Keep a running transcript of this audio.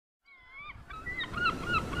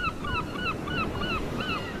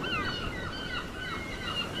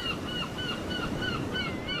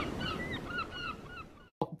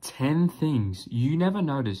10 things you never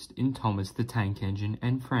noticed in Thomas the Tank Engine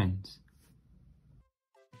and Friends.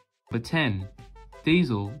 Number 10.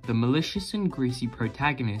 Diesel, the malicious and greasy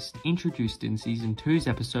protagonist introduced in Season 2's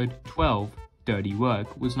episode 12, Dirty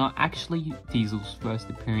Work, was not actually Diesel's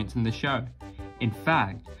first appearance in the show. In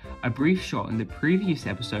fact, a brief shot in the previous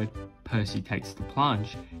episode, Percy Takes the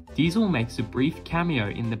Plunge, Diesel makes a brief cameo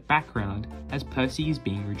in the background as Percy is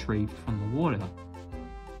being retrieved from the water.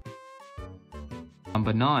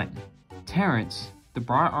 Number 9. Terrence, the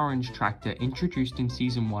bright orange tractor introduced in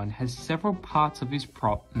Season 1, has several parts of his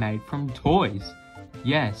prop made from toys.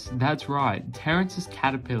 Yes, that's right, Terrence's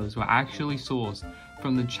caterpillars were actually sourced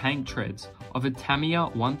from the tank treads of a Tamiya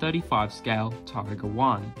 135 scale Tiger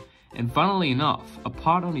 1. And funnily enough, a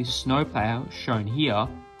part on his snowplow, shown here,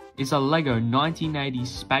 is a LEGO 1980s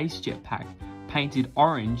space jetpack, painted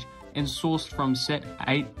orange and sourced from set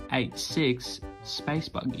 886 Space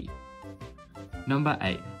Buggy. Number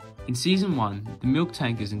 8. In Season 1, the milk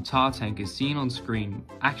tankers and tar tankers seen on screen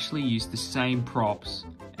actually used the same props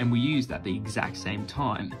and were used at the exact same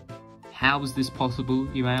time. How was this possible,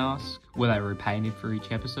 you may ask? Were they repainted for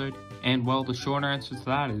each episode? And well, the short answer to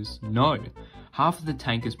that is no. Half of the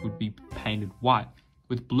tankers would be painted white,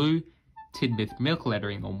 with blue Tidmouth milk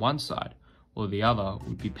lettering on one side, while the other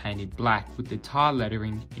would be painted black with the tar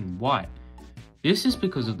lettering in white. This is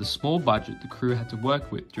because of the small budget the crew had to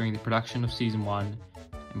work with during the production of Season 1,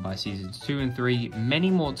 and by Seasons 2 and 3, many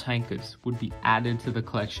more tankers would be added to the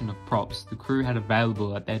collection of props the crew had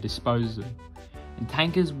available at their disposal, and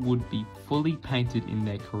tankers would be fully painted in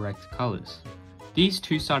their correct colours. These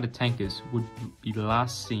two-sided tankers would be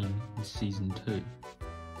last seen in Season 2.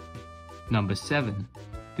 Number 7.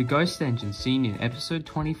 The ghost engine seen in episode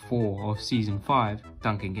 24 of Season 5,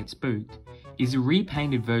 Duncan Gets Spooked, is a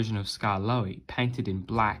repainted version of Skarloey, painted in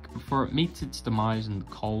black before it meets its demise in the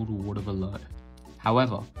cold water below.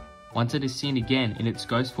 However, once it is seen again in its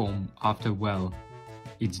ghost form after, well,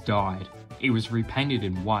 it's died, it was repainted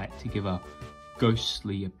in white to give a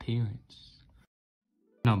ghostly appearance.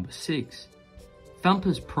 Number 6.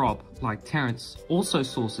 Thumper's prop, like Terrence, also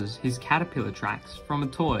sources his caterpillar tracks from a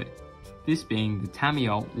toy, this being the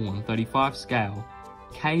Tamiya 135 scale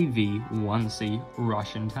KV-1C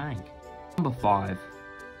Russian tank. Number 5.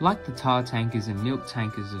 Like the tar tankers and milk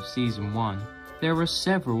tankers of Season 1, there are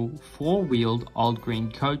several four-wheeled old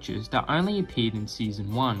green coaches that only appeared in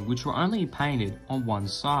Season 1, which were only painted on one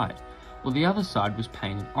side, while the other side was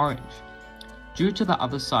painted orange. Due to the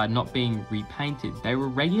other side not being repainted, they were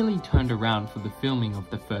regularly turned around for the filming of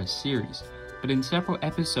the first series, but in several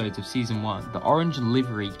episodes of Season 1, the orange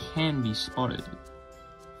livery can be spotted.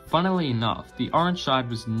 Funnily enough, the orange side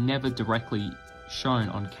was never directly shown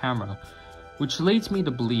on camera, which leads me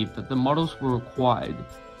to believe that the models were acquired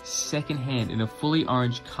second-hand in a fully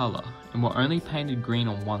orange colour and were only painted green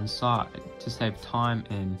on one side to save time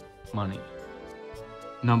and money.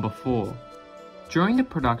 Number 4. During the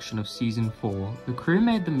production of Season 4, the crew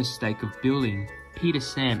made the mistake of building Peter,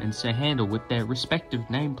 Sam and Sir Handel with their respective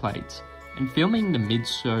nameplates and filming the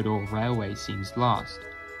mid-Sodor railway scenes last,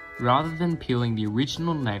 rather than peeling the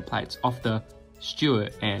original nameplates off the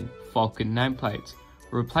Stuart and Falcon nameplates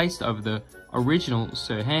were replaced over the original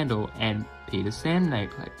Sir Handel and Peter Sam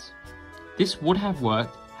nameplates. This would have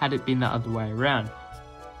worked had it been the other way around,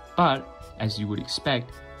 but as you would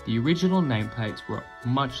expect, the original nameplates were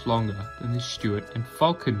much longer than the Stuart and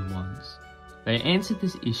Falcon ones. They answered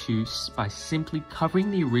this issue by simply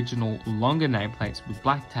covering the original longer nameplates with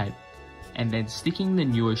black tape and then sticking the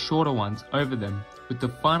newer shorter ones over them, with the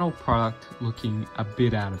final product looking a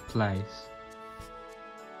bit out of place.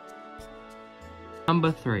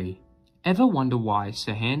 Number 3. Ever wonder why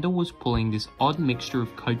Sir Handel was pulling this odd mixture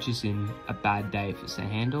of coaches in A Bad Day for Sir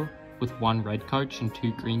Handel, with one red coach and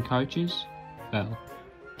two green coaches? Well,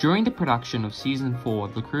 during the production of Season 4,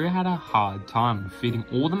 the crew had a hard time fitting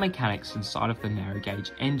all the mechanics inside of the narrow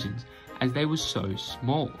gauge engines, as they were so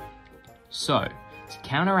small. So, to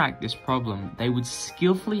counteract this problem, they would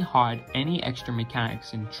skillfully hide any extra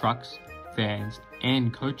mechanics in trucks, vans,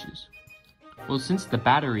 and coaches. Well, since the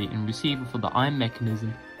battery and receiver for the iron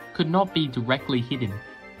mechanism could not be directly hidden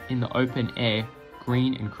in the open air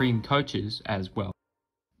green and cream coaches as well.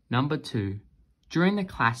 Number 2. During the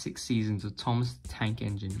classic seasons of Thomas the Tank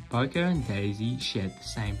Engine, Boko and Daisy shared the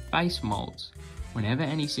same face molds. Whenever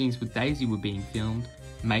any scenes with Daisy were being filmed,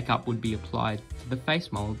 makeup would be applied to the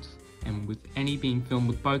face molds, and with any being filmed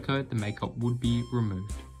with Boko, the makeup would be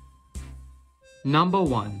removed. Number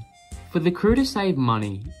 1. For the crew to save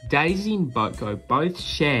money, Daisy and Boko both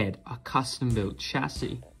shared a custom-built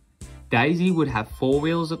chassis. Daisy would have four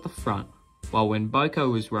wheels at the front, while when Boko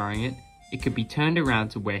was wearing it, it could be turned around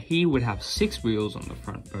to where he would have 6 wheels on the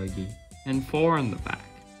front bogie and 4 on the back.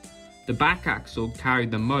 The back axle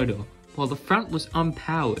carried the motor, while the front was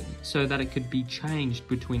unpowered so that it could be changed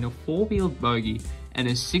between a 4-wheeled bogie and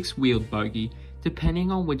a 6-wheeled bogie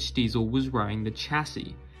depending on which diesel was rowing the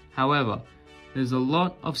chassis. However, there's a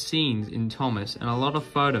lot of scenes in Thomas and a lot of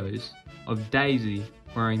photos of Daisy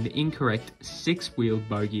wearing the incorrect 6-wheeled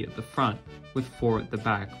bogie at the front with 4 at the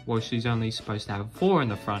back, while she's only supposed to have 4 in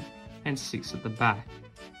the front and 6 at the back.